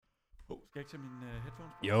Skal jeg ikke tage mine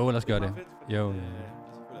headphones på? Jo, lad os gøre det. Fedt, fordi, Jo. der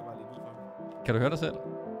selvfølgelig bare lidt udefra. Kan du høre dig selv?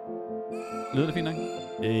 Lyder det fint nok?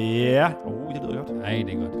 Ja. Det lyder godt. Nej,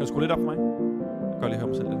 det er godt. Kan du skrue lidt op for mig? Jeg kan godt lige høre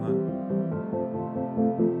mig selv lidt meget.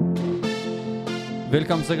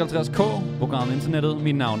 Velkommen til 50K, programmet Internettet.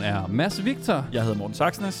 Mit navn er Mads Victor. Jeg hedder Morten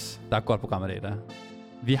Saxnes. Der er et godt program i dag, der.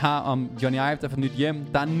 Vi har om Johnny Ive, der får nyt hjem.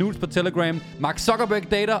 Der er nudes på Telegram. Mark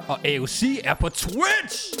Zuckerberg dater, og AOC er på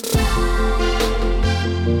Twitch!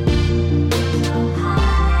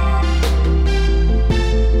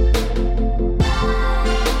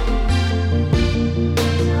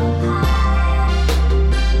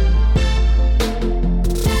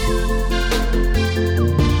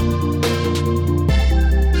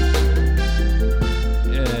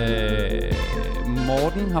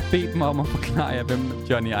 Morten har bedt mig om at forklare jer, hvem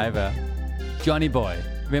Johnny Ive er. Johnny Boy.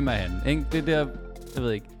 Hvem er han? Ikke? Det der, jeg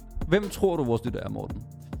ved ikke. Hvem tror du, vores lytter er, Morten?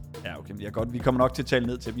 Ja, okay, men godt. Vi kommer nok til at tale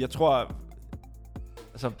ned til dem. Jeg tror...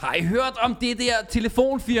 Altså, har I hørt om det der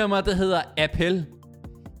telefonfirma, der hedder Apple?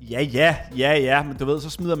 Ja, men du ved, så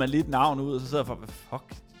smider man lidt navn ud, og så sidder for,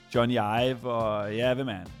 fuck, Johnny Ive, og ja, hvem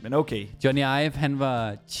er han? Men okay. Johnny Ive, han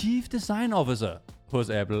var Chief Design Officer hos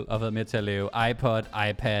Apple, og har været med til at lave iPod,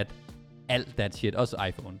 iPad, alt that shit, også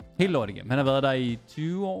iPhone. Helt lort igennem. Han har været der i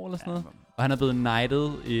 20 år eller sådan noget, og han er blevet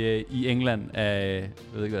knighted i England af, jeg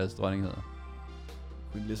ved ikke, hvad deres dronning hedder.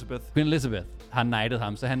 Queen Elizabeth har knighted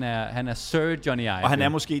ham, så han er Sir Johnny Ive. Og han er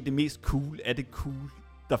måske det mest cool af det cool,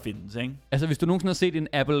 der findes, ikke? Altså, hvis du nogensinde har set en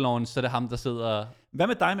Apple launch, så er det ham, der sidder... Hvad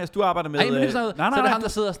med dig, Mads? Du arbejder med... Nej, så er det ham, du... der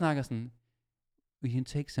sidder og snakker sådan... We can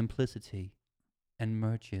take simplicity and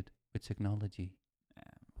merge it with technology. Ja,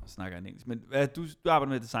 og snakker en engelsk. Men du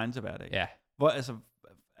arbejder med design til hverdag. Ja. Hvor, altså,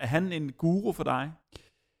 er han en guru for dig?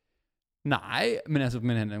 Nej, men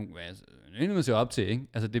han er en at se op til, ikke?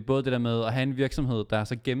 Altså, det er både det der med at have en virksomhed, der er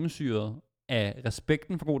så gennemsyret af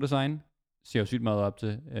respekten for god design, ser jo sygt meget op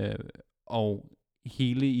til, og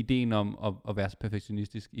hele ideen om at være så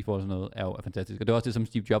perfektionistisk i forhold til noget, er jo fantastisk. Og det er også det, som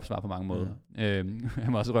Steve Jobs var på mange måder.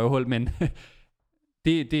 Han var også røvhul, men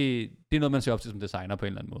det er noget, man ser op til som designer på en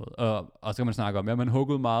eller anden måde. Og så kan man snakke om, ja, man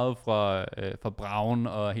huggede meget fra Braun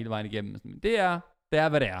og hele vejen igennem. Det er,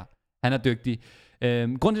 hvad det er. Han er dygtig.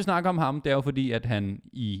 Grunden til at snakke om ham, det er jo fordi, at han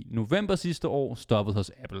i november sidste år stoppede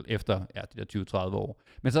hos Apple efter de der 20-30 år.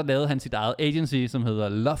 Men så lavede han sit eget agency, som hedder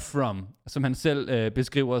Love From, som han selv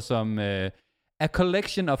beskriver som a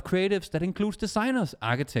collection of creatives that includes designers,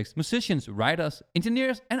 architects, musicians, writers,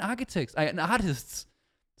 engineers and artists.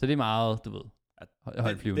 Så det er meget, du ved,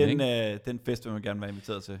 højtflyvende, den fest vil man gerne være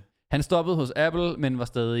inviteret til. Han stoppede hos Apple, men var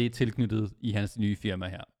stadig tilknyttet i hans nye firma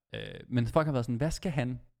her. Men folk har været sådan, hvad skal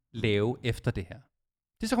han lave efter det her?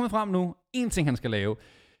 Det er så kommet frem nu. En ting, han skal lave.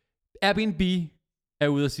 Airbnb er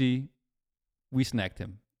ude at sige, we snagged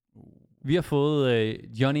him. Vi har fået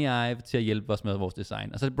Johnny Ive til at hjælpe os med vores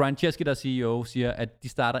design. Og så Brian Chesky, der er CEO, siger, at de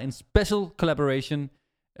starter en special collaboration,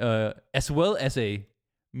 as well as a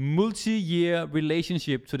multi-year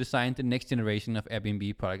relationship to design the next generation of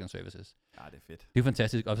Airbnb products and services. Ja, det er fedt. Det er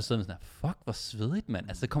fantastisk. Og så sidder man sådan, fuck, hvor svedigt, mand.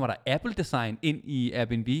 Altså, så kommer der Apple-design ind i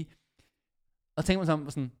Airbnb. Og tænker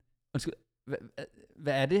man sådan,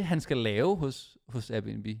 hvad er det, han skal lave hos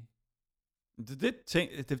Airbnb?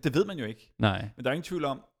 Det ved man jo ikke. Nej. Men der er ingen tvivl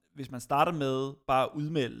om, hvis man starter med bare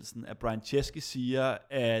udmeldelsen, at Brian Chesky siger,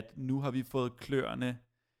 at nu har vi fået kløerne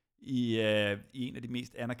i en af de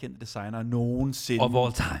mest anerkendte designere nogensinde.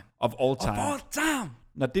 Of all time.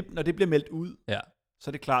 Når det bliver meldt ud, ja, så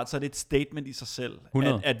er det klart, så er det et statement i sig selv.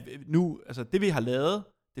 100. At nu, altså det vi har lavet,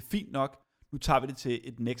 det er fint nok, nu tager vi det til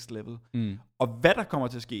et next level. Og hvad der kommer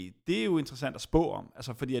til at ske, det er jo interessant at spå om.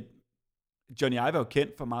 Altså fordi at Johnny Ive er jo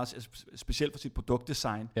kendt for meget, specielt for sit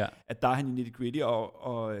produktdesign, at der er han i nitty-gritty,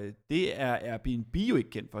 og det er Airbnb jo ikke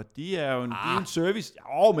kendt for. De er jo en service.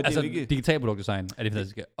 Men altså, det er jo ikke... digital produktdesign er det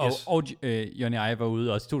fantastiske. Yes. Og Johnny Ive var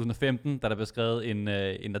ude også i 2015, da der blev skrevet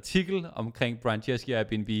en artikel omkring Brian Chesky og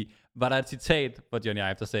Airbnb, var der et citat, hvor Johnny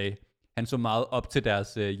Ive der sagde, han så meget op til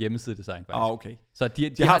deres hjemmesidedesign faktisk. Okay. Så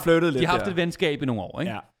de har flyttet lidt. De har haft et venskab i nogle år,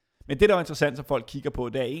 ikke? Ja. Men det, der er interessant, som folk kigger på,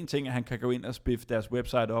 det er en ting, at han kan gå ind og spiffe deres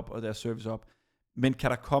website op og deres service op. Men kan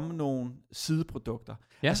der komme nogle sideprodukter?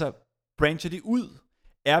 Ja. Altså, brancher de ud?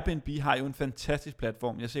 Airbnb har jo en fantastisk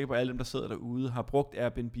platform. Jeg er sikker på, at alle dem, der sidder derude, har brugt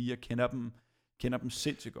Airbnb og kender dem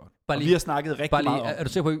sindssygt godt. Og vi har snakket rigtig meget om. Er du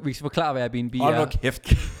sikker på, at vi skal forklare, hvad Airbnb er? Hold nu kæft.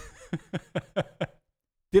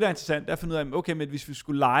 Det, der er interessant, det er at finde ud af, okay, men hvis vi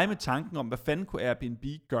skulle lege med tanken om, hvad fanden kunne Airbnb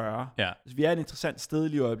gøre? Ja. Altså, vi er et interessant sted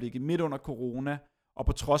lige i øjeblikket, midt under corona, og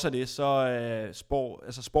på trods af det, så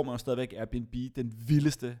spår man jo stadigvæk Airbnb den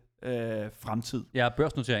vildeste fremtid. Ja,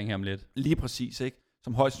 børsnotering her om lidt. Lige præcis, ikke?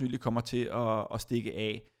 Som højst sandsynligt kommer til at stikke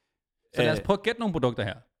af. Så lad os prøve at gætte nogle produkter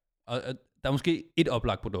her. Og der er måske et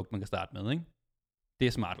oplagt produkt, man kan starte med, ikke? Det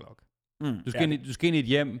er Smart Lock. Du skal ind i et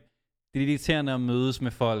hjem. Det er lidt irriterende at mødes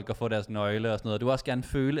med folk og få deres nøgle og sådan noget. Du vil også gerne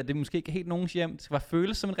føle, at det måske ikke er helt nogens hjem. Det skal bare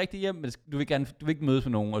føles som et rigtigt hjem, men du vil ikke mødes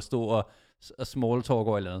med nogen og stå og small talk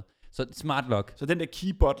over eller andet. Så Smart Lock. Så den der key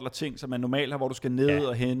bottler ting, som man normalt har, hvor du skal ned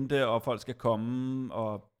og hente, og folk skal komme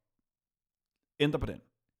og ændre på den.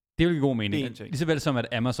 Det vil give god mening. Lige så vel som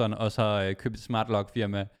at Amazon også har købt et Smart Lock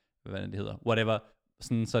firma, hvad det hedder, whatever,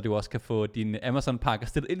 sådan, så du også kan få dine Amazon-pakker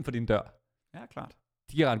stillet ind for din dør. Ja, klart.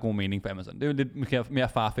 Det giver ret god mening for Amazon. Det er jo lidt mere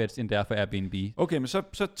farfetched end der for Airbnb. Okay, men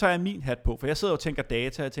så tager jeg min hat på, for jeg sidder og tænker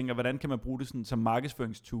data, jeg tænker, hvordan kan man bruge det sådan, som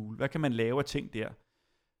markedsføringstool? Hvad kan man lave af ting der?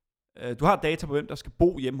 Du har data på, hvem der skal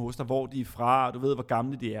bo hjemme hos dig, hvor de er fra, og du ved, hvor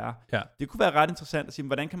gamle de er. Ja. Det kunne være ret interessant at sige,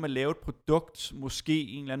 hvordan kan man lave et produkt, måske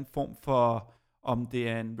en eller anden form for, om det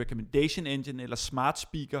er en recommendation engine eller smart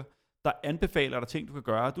speaker, der anbefaler dig ting, du kan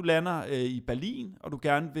gøre. Du lander i Berlin, og du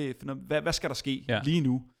gerne vil finde hvad skal der ske lige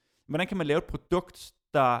nu? Hvordan kan man lave et produkt,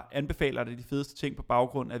 der anbefaler dig de fedeste ting på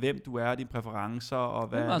baggrund af, hvem du er, dine præferencer, og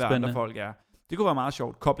hvad andre folk er? Det kunne være meget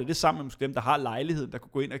sjovt. Koble det sammen med måske dem, der har lejligheden, der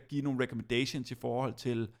kunne gå ind og give nogle recommendations i forhold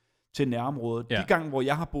til nærområdet. De gange, hvor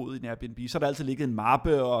jeg har boet i en Airbnb, så har der altid ligget en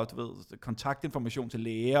mappe, og du ved, kontaktinformation til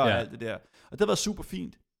læger og alt det der. Og det har været super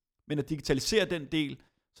fint. Men at digitalisere den del,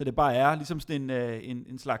 så det bare er ligesom sådan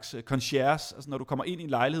en slags concierge, altså når du kommer ind i en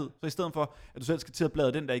lejlighed, så i stedet for, at du selv skal til at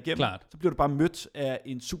bladre den der igennem, så bliver du bare mødt af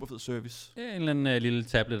en super fed service. En eller anden lille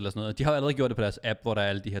tablet eller sådan noget. De har jo allerede gjort det på deres app, hvor der er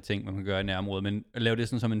alle de her ting, man kan gøre i nærområdet, men at lave det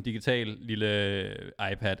sådan som en digital lille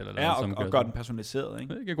iPad eller noget. Ja, og gøre den personaliseret,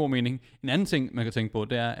 ikke? Det giver god mening. En anden ting, man kan tænke på,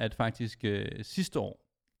 det er, at faktisk sidste år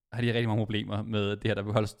har de rigtig mange problemer med det her, der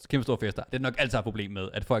vil holde kæmpe store fester. Det er nok altid et problem med,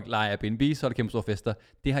 at folk leger Airbnb, så er der kæmpe store fester.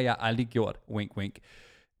 Det har jeg aldrig gjort. Wink, wink.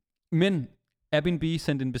 Men Airbnb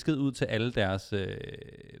sendte en besked ud til alle deres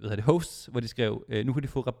hosts, hvor de skrev, nu kan de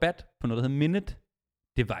få rabat på noget, der hedder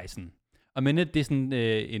Minute-devicen. Og Minute, det er sådan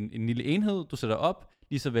en lille enhed, du sætter op,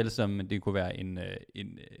 lige så vel som det kunne være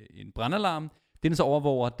en brandalarm. Det, den så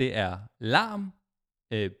overvåger, det er larm,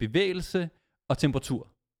 bevægelse og temperatur.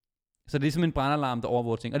 Så det er ligesom en brandalarm, der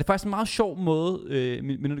overvåger ting. Og det er faktisk en meget sjov måde,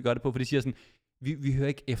 Minute gør det på, for de siger sådan, vi hører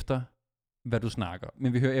ikke efter, hvad du snakker,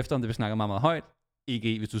 men vi hører efter, om det vil snakke meget, meget højt.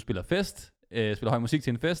 Ikke hvis du spiller høj musik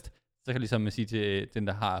til en fest, så kan du ligesom sige til den,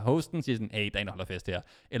 der har hosten, sige sådan, hey, der er en, der holder fest her.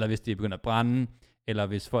 Eller hvis det begynder at brænde, eller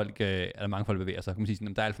hvis mange folk bevæger sig, kan man sige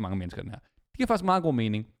sådan, der er alt for mange mennesker den her. Det giver faktisk meget god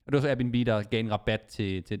mening. Og det var så Airbnb, der gav en rabat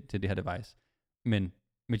til det her device. Men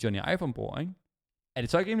med Johnny iPhone bruger, ikke? Er det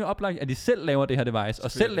så ikke rimelig oplagt, at de selv laver det her device,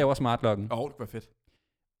 og selv laver smartlocken? Det kunne være fedt.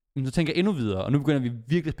 Men så tænker jeg endnu videre, og nu begynder vi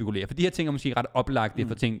virkelig at spekulere, for de her ting er måske ret oplagte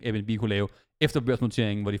for ting, Airbnb kunne lave efter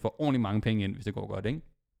børsnoteringen, hvor de får ordentligt mange penge ind, hvis det går godt, ikke?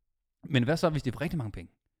 Men hvad så, hvis de får rigtig mange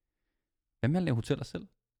penge? Hvad med at lave hoteller selv?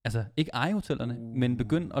 Altså, ikke eje hotellerne, men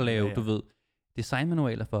begynde at lave, du ved,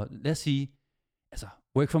 designmanualer for, lad os sige, altså,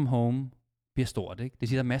 work from home bliver stort, ikke? Det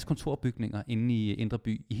siger, der er masser kontorbygninger inde i Indre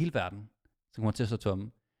By i hele verden, som kommer til at stå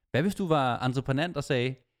tomme. Hvad hvis du var entreprenant og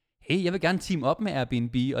sagde, hey, jeg vil gerne team op med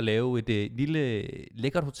Airbnb og lave et lille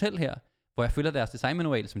lækkert hotel her, hvor jeg følger deres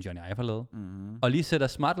designmanual, som Johnny Ive har lavet, og lige sætter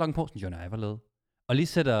smartlocken på, som Johnny Ive har lavet, og lige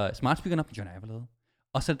sætter smartspeakeren op, som Johnny Ive har lavet,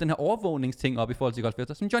 og sætter den her overvågningsting op i forhold til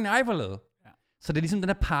golffester, som Johnny Ive har lavet. Ja. Så det er ligesom den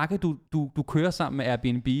her pakke, du kører sammen med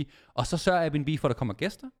Airbnb, og så sørger Airbnb for, at der kommer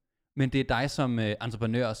gæster, men det er dig som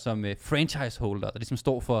entreprenør, som franchise-holder, der ligesom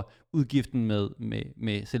står for udgiften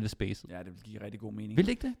med selve spacet. Ja, det vil give rigtig god mening. Vil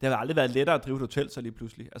det ikke det? Det har aldrig været lettere at drive et hotel så lige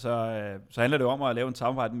pludselig. Altså, så handler det om at lave en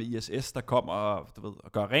samarbejde med ISS, der kommer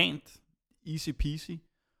og gør rent, easy peasy,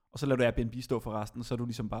 og så lader du Airbnb stå for resten, så er du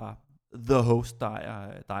ligesom bare the host, der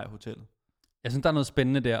er hotellet. Jeg synes, der er noget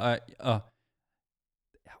spændende der,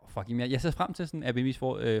 jeg ser frem til sådan Airbnb's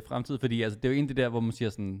fremtid, fordi altså, det er jo egentlig der, hvor man siger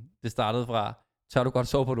sådan, det startede fra, tør du godt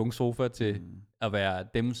sove på nogle sofa til at være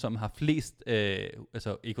dem, som har flest,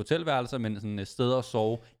 altså ikke hotelværelser, men sådan steder at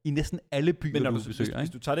sove i næsten alle byer, men du besøger. Hvis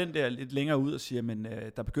du tager den der lidt længere ud og siger, men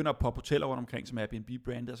der begynder at poppe hoteller rundt omkring, som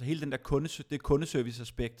Airbnb-brandet, altså hele den der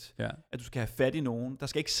kundeservice-aspekt, at du skal have fat i nogen, der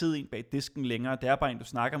skal ikke sidde en bag disken længere, det er bare en, du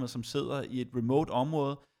snakker med, som sidder i et remote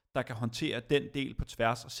område, der kan håndtere den del på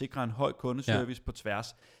tværs og sikre en høj kundeservice på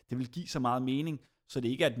tværs. Det vil give så meget mening, så det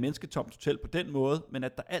ikke er et mennesketomt hotel på den måde, men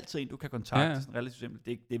at der altid er en, du kan kontakte, sådan relativt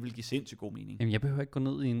simpelt. Det vil give sindssygt god mening. Jamen, jeg behøver ikke gå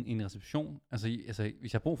ned i en reception. Altså,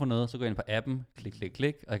 hvis jeg har brug for noget, så går jeg ind på appen,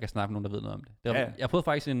 klik, og jeg kan snakke med nogen, der ved noget om det. Jeg har prøvet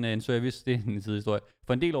faktisk en service, det er en tidshistorie,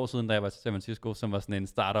 for en del år siden, da jeg var til San Francisco, som var sådan en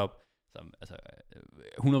startup, som altså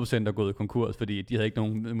 100% er gået konkurs, fordi de havde ikke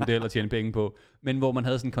nogen model at tjene penge på, men hvor man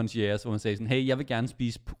havde sådan en concierge, hvor man sagde sådan, hey, jeg vil gerne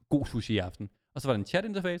spise god sushi i aften. Og så var der en chat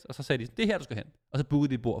interface, og så sagde de, det er her, du skal hen. Og så bookede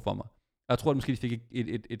de et bord for mig. Og jeg tror, at måske de fik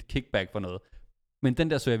et kickback for noget. Men den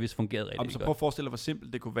der service fungerede rigtig godt. Så godt. prøv at forestille dig, hvor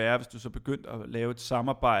simpelt det kunne være, hvis du så begyndte at lave et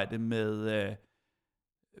samarbejde med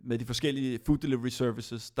de forskellige food delivery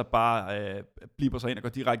services, der bare blipper sig ind og går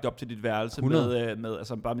direkte op til dit værelse med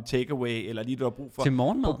altså bare med takeaway, eller lige du har brug for. Til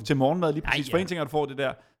morgenmad? Til morgenmad, lige præcis. For en ting er, at du får det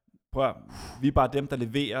der, vi er bare dem, der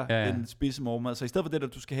leverer den spidse morgenmad. Så i stedet for det,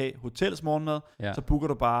 at du skal have hotellets morgenmad, så booker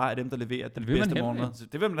du bare af dem, der leverer den bedste morgenmad. Så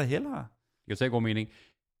det vil man da hellere. Det kan tage god mening.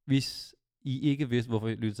 Hvis I ikke vidste, hvorfor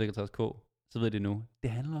I lytter til Sekretarisk K, så ved I det nu. Det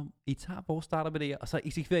handler om, I tager vores startup-idéer, og så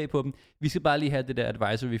eksekverer I på dem. Vi skal bare lige have det der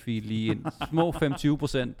advisory fee lige ind. Små 25%, 55%,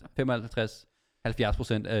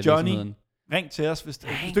 70% af Johnny, ring til os, hvis du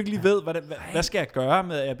ikke lige ved, hvad skal jeg gøre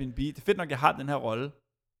med Airbnb. Det er fedt nok, jeg har den her rolle.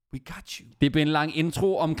 We got you. Det bliver en lang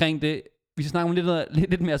intro omkring det. Vi skal snakke om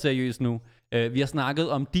lidt mere seriøst nu. Vi har snakket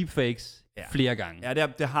om deepfakes flere gange. Ja,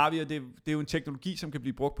 det har vi, og det er jo en teknologi, som kan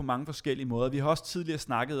blive brugt på mange forskellige måder. Vi har også tidligere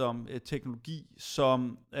snakket om teknologi,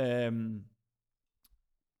 som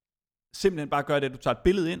simpelthen bare gør det, at du tager et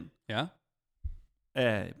billede ind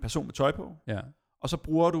af en person med tøj på, og så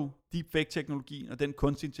bruger du deepfake-teknologien og den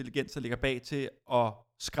kunstig intelligens, der ligger bag til at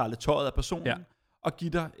skrælle tøjet af personen, og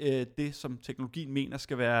give dig det, som teknologien mener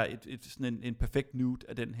skal være sådan en perfekt nude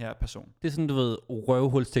af den her person. Det er sådan, du ved,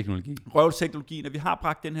 røvhulsteknologi. Røvhulsteknologien, og vi har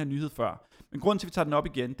bragt den her nyhed før. Men grunden til, at vi tager den op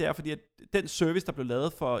igen, det er fordi, at den service, der blev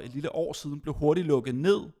lavet for et lille år siden, blev hurtigt lukket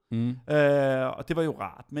ned. Og det var jo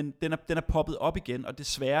rart. Men den er poppet op igen, og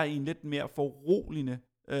desværre i en lidt mere foruroligende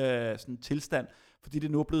sådan tilstand, fordi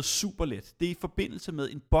det nu er blevet super let. Det er i forbindelse med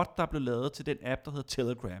en bot, der er blevet lavet til den app, der hedder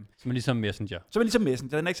Telegram. Som er ligesom Messenger.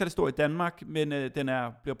 Den er ikke særlig stor i Danmark, men den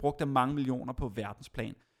bliver brugt af mange millioner på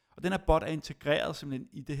verdensplan. Og den her bot er integreret simpelthen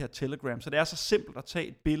i det her Telegram, så det er så simpelt at tage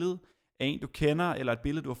et billede af en, du kender, eller et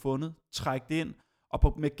billede, du har fundet, trække det ind,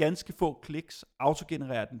 og med ganske få kliks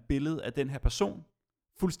autogenerere den billede af den her person,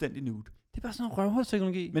 fuldstændig nude. Det er bare sådan en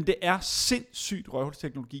røvhulsteknologi. Men det er sindssygt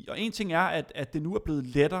røvhulsteknologi. Og en ting er, at det nu er blevet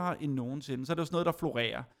lettere end nogensinde. Så er det jo sådan noget, der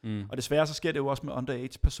florerer. Og desværre så sker det jo også med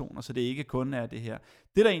underage personer, så det ikke kun er det her.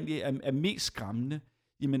 Det, der egentlig er mest skræmmende,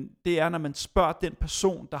 jamen, det er, når man spørger den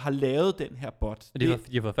person, der har lavet den her bot. De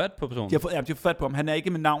har fået fat på personen? De har fået fat på ham. Han er ikke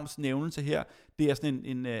med navns nævnelse her. Det er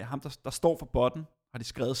sådan ham, der står for botten, har de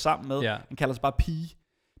skrevet sammen med. Ja. Han kalder sig bare Pige.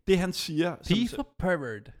 Det han siger... Pige for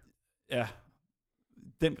pervert. Ja,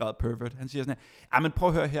 den grad pervert. Han siger sådan her, men prøv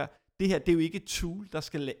at høre her, det her, det er jo ikke et tool, der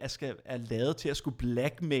er lavet til at skulle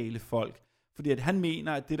blackmaile folk, fordi at han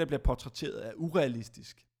mener, at det, der bliver portrætteret, er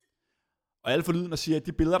urealistisk. Og alle forlyden og siger, at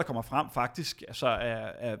de billeder, der kommer frem, faktisk altså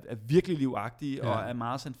er virkelig livagtige og er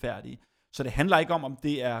meget sandfærdige. Så det handler ikke om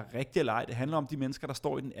det er rigtigt eller ej, det handler om de mennesker, der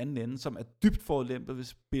står i den anden ende, som er dybt forulempet,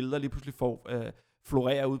 hvis billeder lige pludselig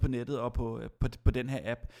florerer ud på nettet og på den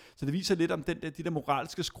her app. Så det viser lidt om de der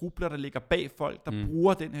moralske skrubler, der ligger bag folk, der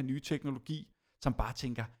bruger den her nye teknologi, som bare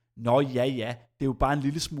tænker, nå ja, det er jo bare en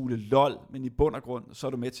lille smule lol, men i bund og grund, så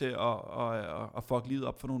er du med til at fuck livet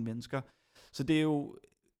op for nogle mennesker. Så det er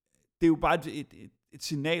jo bare et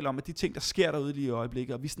signal om, at de ting, der sker derude lige i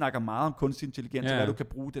øjeblikket, og vi snakker meget om kunstig intelligens, og hvad du kan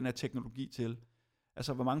bruge den her teknologi til.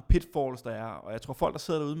 Altså, hvor mange pitfalls der er, og jeg tror, folk, der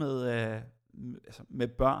sidder derude med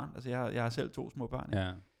børn, altså jeg har selv 2 små børn.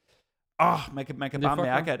 Ja. Man kan bare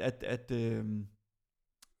mærke, at der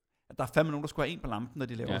er fandme nogen, der skulle have en på lampen, når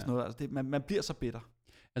de laver sådan noget. Altså man bliver så bitter.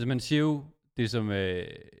 Altså man siger jo, det er som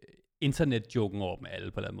internetjoken over dem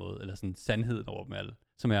alle på en eller anden måde, eller sådan sandheden over dem alle,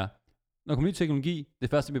 som er, når kommer ny teknologi, det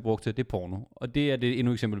første, vi bliver brugt til, det er porno. Og det er det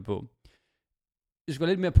endnu et eksempel på. Det skal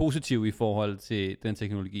være lidt mere positivt i forhold til den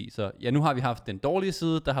teknologi. Så ja, nu har vi haft den dårlige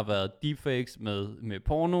side, der har været deepfakes med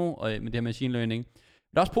porno og med det her machine learning.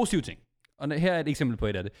 Men der er også positive ting. Og her er et eksempel på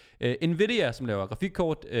et af det. Nvidia, som laver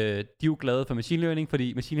grafikkort, de er jo glade for machine learning,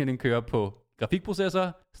 fordi machine learning kører på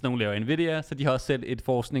grafikprocessorer. Så nogle laver Nvidia, så de har også selv et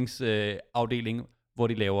forskningsafdeling, hvor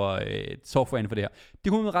de laver software inden for det her. Det er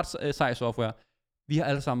kun ret sej software. Vi har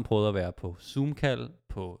alle sammen prøvet at være på Zoom-kald,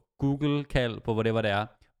 på Google-kald, på whatever det er,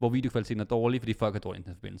 hvor videokvaliteten er dårlig, fordi folk har dårlig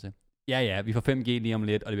internetforbindelse. Ja, vi får 5G lige om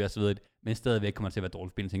lidt, og det bliver så videre, men stadigvæk kommer det til at være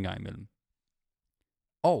dårlig forbindelse en gang imellem.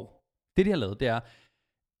 Og det, de har lavet, det er,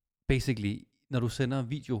 basically, når du sender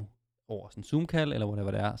video over sådan en Zoom-kald, eller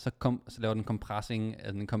whatever det er, så laver den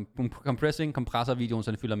kompresser videoen,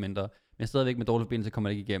 så den fylder mindre, men stadigvæk med dårlig forbindelse kommer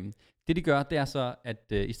det ikke igennem. Det, de gør, det er så,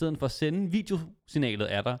 at i stedet for at sende videosignalet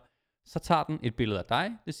af dig, så tager den et billede af dig,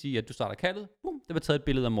 det vil sige, at du starter kaldet, der bliver taget et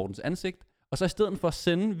billede af Mortens ansigt, og så i stedet for at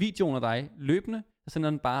sende videoen af dig løbende, så sender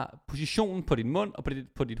den bare positionen på din mund og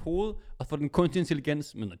på dit hoved, og får den kunstig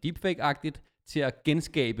intelligens med noget deepfake-agtigt til at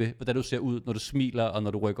genskabe, hvordan du ser ud, når du smiler og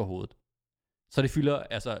når du rykker hovedet. Så det fylder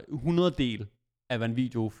altså 100 del af, hvad en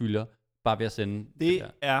video fylder bare ved at sende det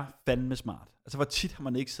er fandme smart. Altså, hvor tit har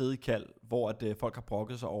man ikke siddet i kald, hvor at, folk har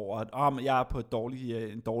brokket sig over, at jeg er på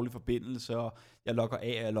en dårlig forbindelse, og jeg logger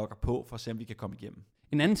af, og jeg logger på, for at se, om vi kan komme igennem.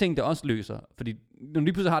 En anden ting, der også løser, fordi når du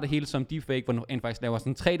lige pludselig har det hele som deepfake, hvor du faktisk laver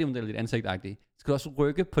sådan en 3D-model af dit ansigt-agtigt, skal du også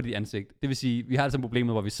rykke på dit ansigt. Det vil sige, vi har altså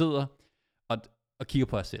problemet, hvor vi sidder og kigger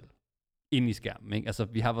på os selv inde i skærmen. Ikke? Altså,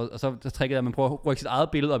 og så tricket at man prøver at rykke sit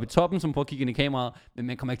eget billede op i toppen, som prøver at kigge ind i kameraet, men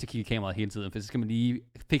man kommer ikke til at kigge i kameraet hele tiden, for så skal man lige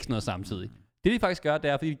fikse noget samtidig. Det de faktisk gør,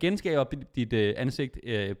 det er, fordi de genskaber dit ansigt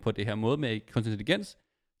på det her måde med kunstig intelligens,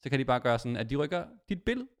 så kan de bare gøre sådan, at de rykker dit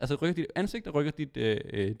billede, altså rykker dit ansigt og rykker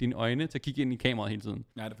dine øjne til at kigge ind i kameraet hele tiden.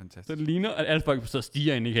 Ja, det er fantastisk. Så det ligner, at alle folk så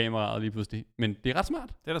stiger ind i kameraet lige pludselig. Men det er ret smart.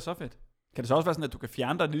 Det er da så fedt. Kan det så også være sådan, at du kan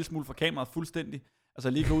fjerne dig en lille smule fra kameraet fuldstændig? Altså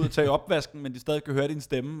lige gå ud og tage opvasken, men de stadig kan høre din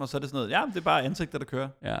stemme, og så er det sådan noget, ja, det er bare ansigter, der kører.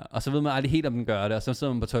 Ja, og så ved man aldrig helt, om den gør det, og så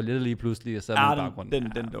sidder man på toilettet lige pludselig, og så er man i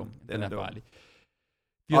baggrunden. Den er dum. Den er farlig.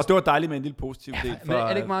 Og det var dejligt med en lille positiv del. Men er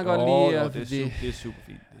det ikke meget godt lige? Det er super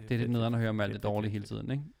fint. Det er lidt nederen at høre om alt det dårlige hele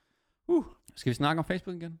tiden, ikke? Skal vi snakke om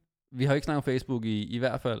Facebook igen? Vi har jo ikke snakket om Facebook i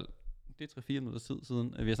hvert fald, det er 3-4 minutter tid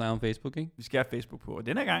siden, at vi har snakket om Facebook, ikke? Vi skal have Facebook på, og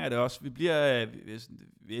denne gang er det også, vi er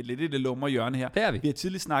lidt i det lumre hjørne her. Det er vi. Vi har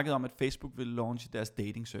tidligere snakket om, at Facebook vil launche deres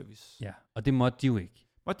dating service. Ja, og det måtte de jo ikke.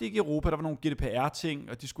 Måtte de ikke i Europa, der var nogle GDPR-ting,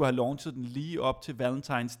 og de skulle have launchet den lige op til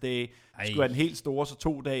Valentine's Day. De skulle have den helt store, så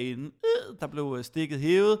 2 dage inden, der blev stikket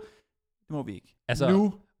hævet. Det må vi ikke. Altså,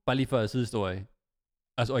 nu, bare lige for en sidehistorie.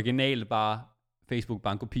 Altså originalt bare Facebook,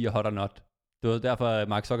 bare en kopi af Hot or Not. Det var derfor,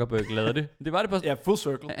 Mark Zuckerberg lavede det. Det var det på... Ja, full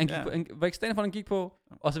circle. Han var ikke stand for, han gik på,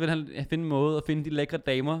 og så ville han finde en måde at finde de lækre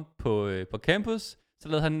damer på campus. Så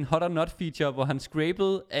lavede han en Hot or Not feature, hvor han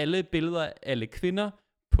scrapede alle billeder af alle kvinder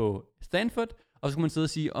på Stanford, og så kunne man sidde og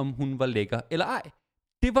sige, om hun var lækker eller ej.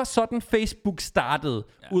 Det var sådan, Facebook startede,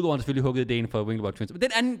 udover han selvfølgelig huggede ideen for Winklevoss Twins. Men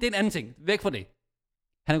det er en anden ting. Væk fra det.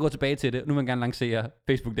 Han er gået tilbage til det, og nu vil man gerne lancere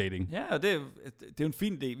Facebook dating. Ja, og det er jo en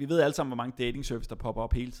fin idé. Vi ved alle sammen, hvor mange dating service, der popper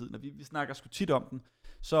op hele tiden, og vi snakker sgu tit om den.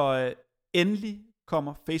 Så endelig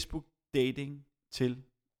kommer Facebook dating til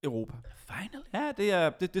Europa. Finally. Ja,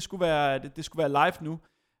 det skulle være live nu.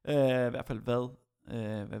 I hvert fald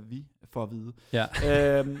hvad vi får at vide. Ja.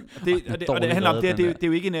 Og det handler om, det er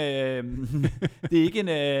jo ikke en det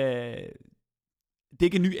er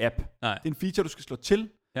ikke en ny app. Nej. Det er en feature, du skal slå til.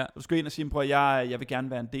 Ja. Du skal ind og sige, prøv, jeg vil gerne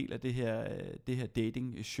være en del af det her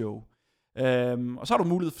dating show. Og så har du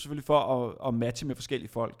mulighed selvfølgelig for at matche med forskellige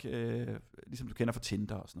folk, ligesom du kender fra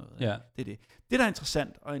Tinder og sådan noget. Ja. Det er det. Det, der er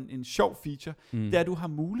interessant og en sjov feature, det er, at du har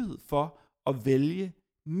mulighed for at vælge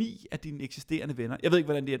 9 af dine eksisterende venner. Jeg ved ikke,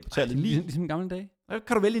 hvordan det er på tallet. 9. Ligesom gamle dage.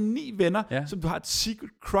 Kan du vælge 9 venner, som du har et secret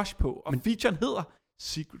crush på. Og featuren hedder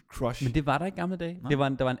Secret Crush. Men det var der ikke gamle dage. Der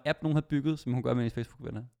var en app, nogen havde bygget, som hun gør med hendes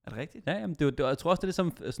Facebook-venner. Er det rigtigt? Ja, jamen, jeg tror også, det er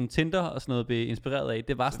som sådan Tinder og sådan noget blev inspireret af.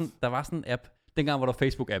 Der var sådan en app. Dengang var der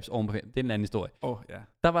Facebook-apps ovenpå. Det er en anden historie. Ja.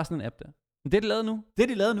 Der var sådan en app der. Men det er de lavet nu. Det er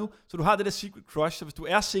de lavet nu. Så du har det der Secret Crush. Så hvis du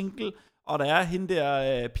er single, og der er hende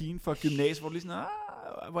der pigen fra gymnasiet, hvor du lige sådan,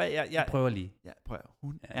 jeg prøver lige. Ja, prøver.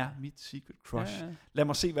 Hun er mit Secret Crush. Ja. Lad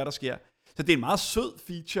mig se, hvad der sker. Så det er en meget sød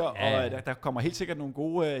feature, og der kommer helt sikkert nogle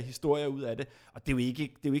gode historier ud af det. Og det er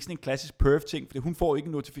jo ikke sådan en klassisk perv-ting, for hun får ikke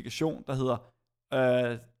en notifikation, der hedder,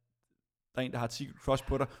 der er en, der har et secret crush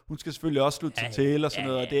på dig. Hun skal selvfølgelig også slutte sig til, og sådan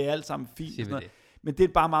noget, og det er alt sammen fint. Og sådan noget. Men det er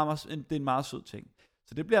bare det er en meget sød ting.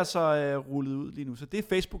 Så det bliver så rullet ud lige nu. Så det er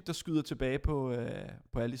Facebook, der skyder tilbage på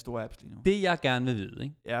alle de store apps lige nu. Det jeg gerne vil vide,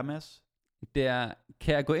 ikke? Ja, Mads. Det er,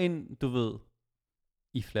 kan jeg gå ind, du ved,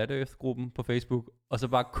 i Flat Earth-gruppen på Facebook, og så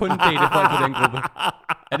bare kun date folk på den gruppe?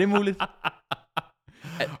 Er det muligt?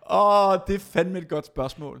 Det er fandme et godt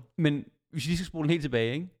spørgsmål. Men hvis vi skal spole helt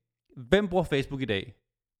tilbage, ikke? Hvem bruger Facebook i dag?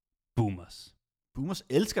 Boomers. Boomers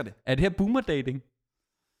elsker det. Er det her boomer-dating?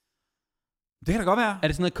 Det kan da godt være. Er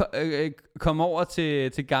det sådan noget, komme over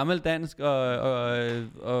til gammeldansk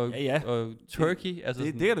og Turkey? Altså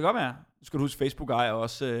det kan da godt være. Skal du huske, Facebook ejer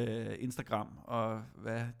også Instagram, og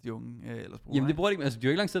hvad de unge ellers bruger. Jamen det bruger de ikke, altså de har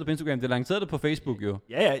jo ikke lanceret det på Instagram, det er lanceret det på Facebook jo.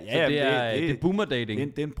 Ja. Så det er boomer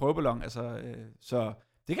dating. Det er en prøveballon, altså, så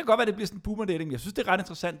det kan godt være, det bliver sådan en boomer dating. Jeg synes, det er ret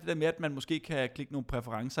interessant, det der med, at man måske kan klikke nogle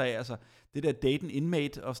præferencer af, altså det der daten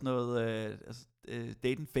inmate og sådan noget,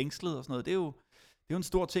 daten fængslet og sådan noget, det er jo en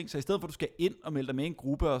stor ting, så i stedet for at du skal ind og melde dig med i en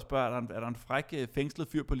gruppe og spørge, er der en fræk fængslet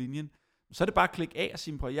fyr på linjen, så er det bare at klikke af og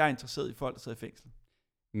sige på, at jeg er interesseret i folk, der sidder i fængsel.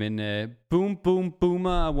 Men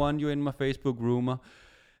boomer, I want you in my Facebook rumor.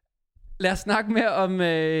 Lad os snakke mere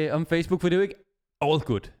om Facebook, for det er jo ikke all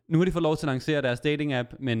good. Nu har de fået lov til at lancere deres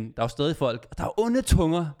dating-app, men der er jo stadig folk, og der er onde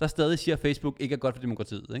tunger, der stadig siger, at Facebook ikke er godt for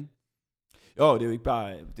demokratiet, ikke? Jo, det er jo ikke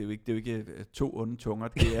bare, det er jo ikke to onde tunger.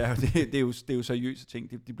 Det er jo seriøse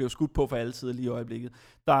ting. De bliver jo skudt på for alle sider lige i øjeblikket.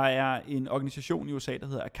 Der er en organisation i USA, der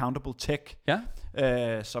hedder Accountable Tech,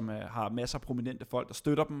 som har masser af prominente folk, der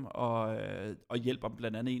støtter dem og hjælper dem.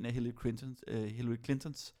 Blandt andet en af Hillary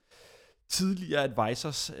Clintons tidligere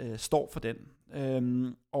advisors står for den.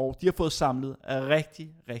 Og de har fået samlet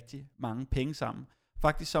rigtig, rigtig mange penge sammen.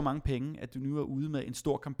 Faktisk så mange penge, at du nu er ude med en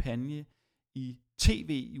stor kampagne i tv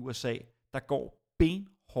i USA, der går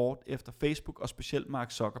benhårdt efter Facebook, og specielt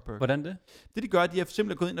Mark Zuckerberg. Hvordan det? Det de gør, de har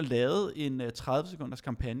simpelthen gået ind og lavet en 30-sekunders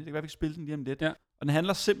kampagne. Det kan være, vi kan spille den lige om lidt. Ja. Og den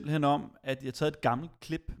handler simpelthen om, at de har taget et gammelt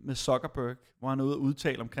klip med Zuckerberg, hvor han er ude og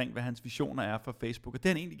udtale omkring, hvad hans visioner er for Facebook. Og det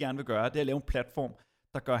han egentlig gerne vil gøre, det er at lave en platform,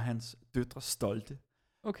 der gør hans døtre stolte.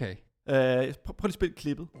 Okay. Prøv lige at spille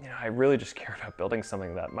klippet. You know, I really just care about building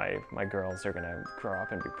something that my girls are going to grow up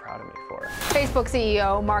and be proud of me for. Facebook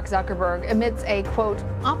CEO Mark Zuckerberg admits a, quote,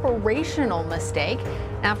 operational mistake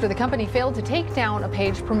after the company failed to take down a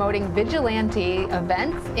page promoting vigilante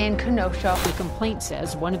events in Kenosha. The complaint says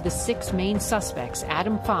one of the 6 main suspects,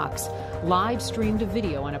 Adam Fox, live-streamed a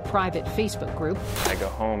video on a private Facebook group. I go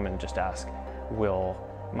home and just ask, will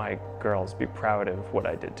my girls be proud of what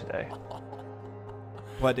I did today?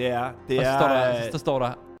 Prøv, det er... Så står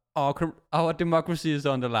der, our democracy is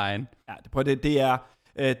on the line. Ja,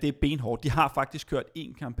 det er benhårdt. De har faktisk kørt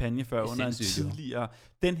en kampagne før under en tidligere.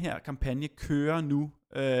 Den her kampagne kører nu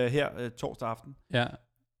her torsdag aften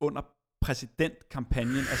under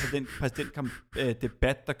præsidentkampagnen, altså den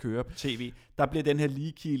præsidentdebat, der kører på tv. Der bliver den her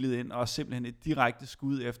lige kilet ind, og simpelthen et direkte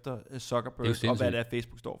skud efter Zuckerberg, og hvad det er,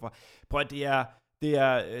 Facebook står for. Prøv, det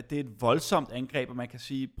er et voldsomt angreb, og man kan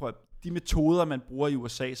sige, prøv, de metoder, man bruger i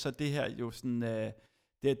USA, så det her jo sådan, det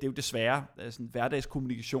er jo desværre sådan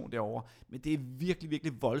hverdagskommunikation derovre, men det er virkelig,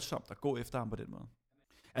 virkelig voldsomt at gå efter ham på den måde.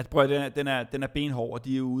 At prøv, den er benhård, og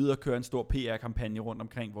de er jo ude og køre en stor PR-kampagne rundt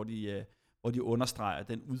omkring, hvor de understreger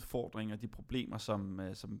den udfordring og de problemer,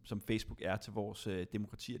 som Facebook er til vores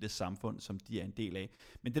demokrati og det samfund, som de er en del af.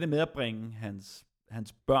 Men det der med at bringe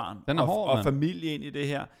hans børn og familie ind i det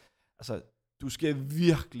her, altså, du skal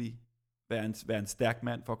virkelig være en stærk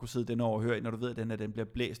mand for at kunne sidde den overhøre, når du ved, at den bliver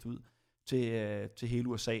blæst ud til hele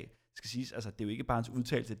USA. Det skal siges, altså, det er jo ikke bare hans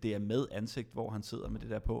udtalelse, det er med ansigt, hvor han sidder med det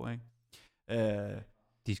der på, ikke? På en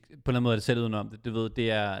eller anden måde er det selv udenom det. Du ved,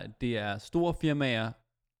 det er store firmaer,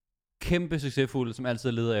 kæmpe succesfulde, som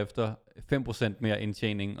altid leder efter 5% mere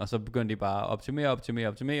indtjening, og så begynder de bare at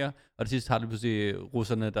optimere, og det sidste har det pludselig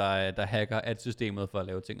russerne, der hacker ad-systemet for at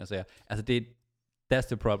lave ting og sager. Altså that's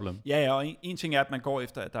the problem. Ja, og en ting er, at man går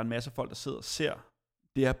efter, at der er en masse folk, der sidder og ser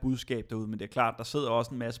det her budskab derude, men det er klart, der sidder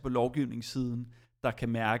også en masse på lovgivningssiden, der kan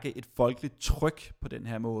mærke et folkeligt tryk på den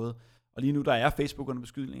her måde. Og lige nu, der er Facebook under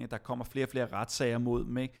beskydning, at der kommer flere og flere retssager mod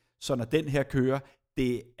dem, ikke? Så når den her kører,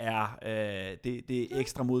 det er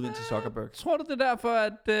ekstra modvind til Zuckerberg. Tror du, det er derfor,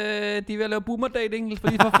 at de vil lave boomer dating,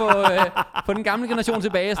 fordi for at få den gamle generation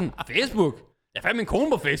tilbage? Sådan, Facebook? Jeg fandt min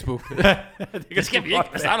kone på Facebook. Det skal vi ikke.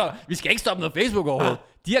 Vi skal ikke stoppe noget Facebook overhovedet.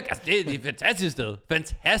 Det er et fantastisk sted.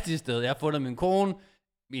 Fantastisk sted. Jeg har fundet min kone,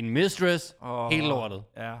 min mistress, hele lortet.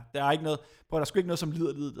 Ja, der er ikke noget. Der er sgu ikke noget som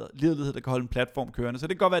liderlighed, der kan holde en platform kørende. Så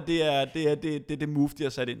det kan godt være, at det er det move, de har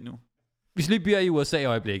sat ind nu. Hvis vi lige bliver i USA i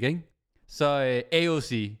øjeblik, ikke? Så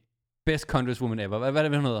AOC, Best Congresswoman Ever. Hvad er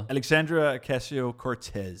det, hun hedder? Alexandria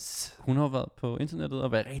Ocasio-Cortez. Hun har været på internettet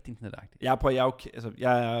og været rigtig internetagtig.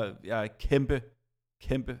 Jeg er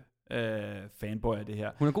kæmpe fanboy af det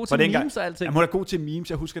her. Hun er god til memes og alting. Jamen, hun er god til memes.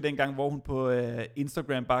 Jeg husker dengang, hvor hun på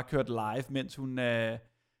Instagram bare kørte live, mens hun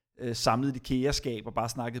samlede et IKEA-skab og bare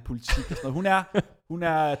snakkede politik og sådan noget. Hun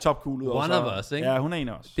er top cool ud. One of us, ikke? Ja, hun er en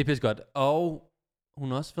af os. Det er pisse godt. Og hun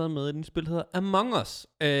har også været med i den spil, der hedder Among Us.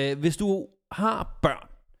 Hvis du har børn,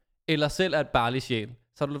 eller selv er et barlig sjæl,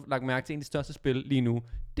 så har du lagt mærke til en af de største spil lige nu.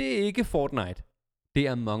 Det er ikke Fortnite. Det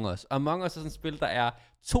er Among Us. Among Us er sådan et spil, der er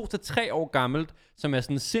 2 til 3 år gammelt, som er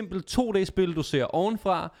sådan et simpelt 2D-spil, du ser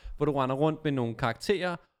ovenfra, hvor du render rundt med nogle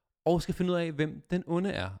karakterer, og skal finde ud af, hvem den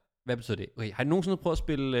onde er. Hvad betyder det? Okay, har du nogensinde prøvet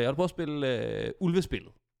at spille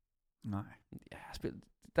ulvespillet? Nej. Ja,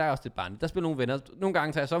 der er også et barn. Der spiller nogle venner. Nogle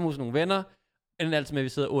gange tager jeg sommerhus nogle venner, eller altid med, at vi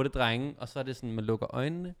sidder 8 drenge, og så er det sådan, man lukker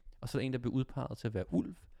øjnene, og så er der en, der bliver udpeget til at være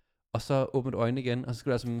ulv, og så åbner du øjnene igen, og så skal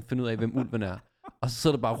du altså finde ud af, hvem ulven er. Og så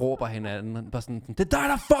sidder du bare og råber hinanden, bare sådan, det er dig,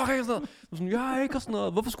 der fucker, og sådan noget. Og sådan, jeg ikke, og sådan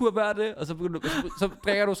noget, hvorfor skulle jeg være det? Og så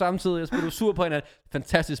drikker du samtidig, og så bliver du sur på hinanden.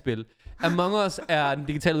 Fantastisk spil. Among Us er den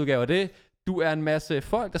digitale udgave af det. Du er en masse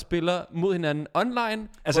folk, der spiller mod hinanden online.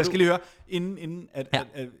 Altså, jeg skal lige høre, inden at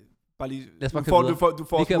bare lige, du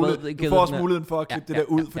får også muligheden for at klippe det der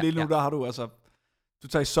ud, for lige nu der har du altså, du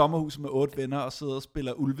tager i sommerhus med 8 venner og sidder og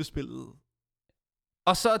spiller ulvespillet.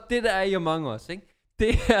 Og så det der er i Among Us, ikke?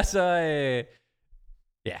 Det er så,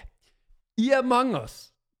 ja. I Among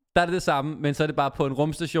Us, der er det samme, men så er det bare på en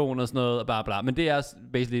rumstation og sådan noget, og bla bla. Men det er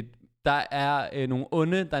basically, der er nogle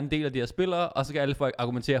onde, der er en del af de her spillere, og så kan alle folk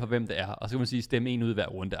argumentere for, hvem det er. Og så kan man sige, stemme en ud hver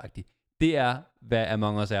runde-agtigt. Det er, hvad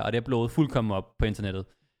Among Us er, og det er blået fuldkommen op på internettet.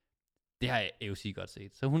 Det har AOC godt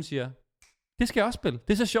set. Så hun siger, det skal jeg også spille.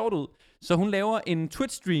 Det ser sjovt ud. Så hun laver en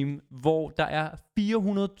Twitch-stream, hvor der er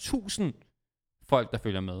 400.000 folk, der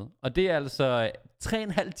følger med. Og det er altså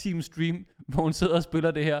 3,5 times stream, hvor hun sidder og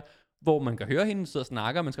spiller det her, hvor man kan høre hende sidde og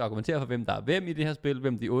snakke, man skal argumentere for, hvem der er hvem i det her spil,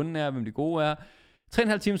 hvem de onde er, hvem de gode er.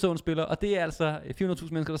 3,5 timer så hun spiller, og det er altså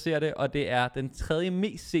 400.000 mennesker, der ser det, og det er den tredje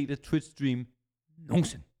mest sete Twitch-stream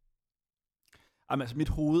nogensinde. Jamen, altså, mit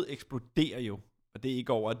hoved eksploderer jo. Og det er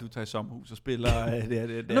ikke over, at du tager i sommerhus og spiller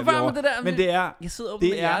men det er, jeg sidder åbent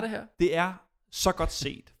med hjerte her. Det er så godt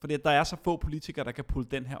set, fordi der er så få politikere, der kan pulle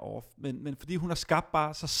den her off. Men fordi hun har skabt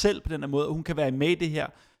bare sig selv på den her måde, og hun kan være med i det her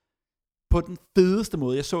på den fedeste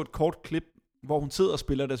måde. Jeg så et kort klip, hvor hun sidder og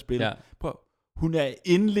spiller det spil. Ja. Hun er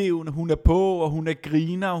indlevende, hun er på, og hun er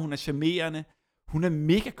griner, og hun er charmerende. Hun er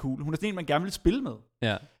mega cool. Hun er sådan en, man gerne vil spille med.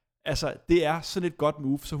 Ja. Altså, det er sådan et godt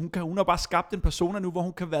move. Så hun har bare skabt en persona nu, hvor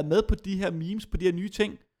hun kan være med på de her memes, på de her nye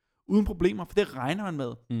ting, uden problemer, for det regner man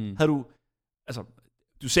med. Havde du, altså,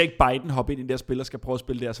 du ser ikke Biden hoppe ind i det her spil og skal prøve at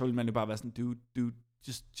spille der, så vil man jo bare være sådan, dude,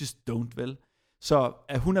 just don't, vel? Så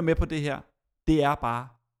at hun er med på det her, det er bare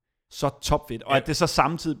så topfedt. Og at det så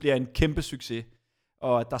samtidig bliver en kæmpe succes.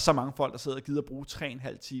 Og at der er så mange folk, der sidder og gider at bruge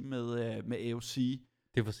 3,5 timer med AOC.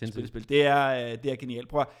 Det er for sindssygt. Spil. Det er genialt.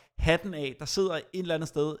 Prøv at hatten af, der sidder et eller andet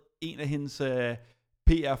sted en af hendes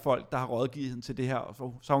PR-folk, der har rådgivet hende til det her, og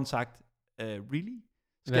så har hun sagt, really?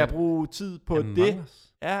 Skal jeg bruge tid på det?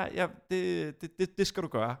 Ja, det skal du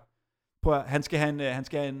gøre. Prøv at, han skal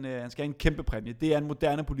have en kæmpe præmie. Det er en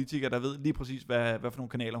moderne politiker, der ved lige præcis, hvad for nogle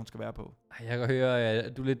kanaler hun skal være på. Jeg kan høre,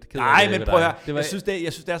 at du er lidt ked af det. Nej, men prøv at høre. Jeg synes, det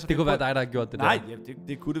er så det kunne være dig, der har gjort det der. Nej,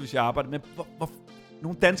 det kunne det, hvis jeg arbejdede. Men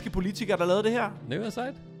nogle danske politikere, der lavede det her? Det var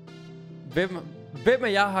sejt. Hvem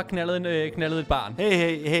af jer har knaldet et barn?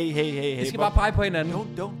 Hey. Vi skal bare pege på hinanden. Don't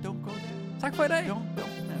go there. Tak for i dag. Don't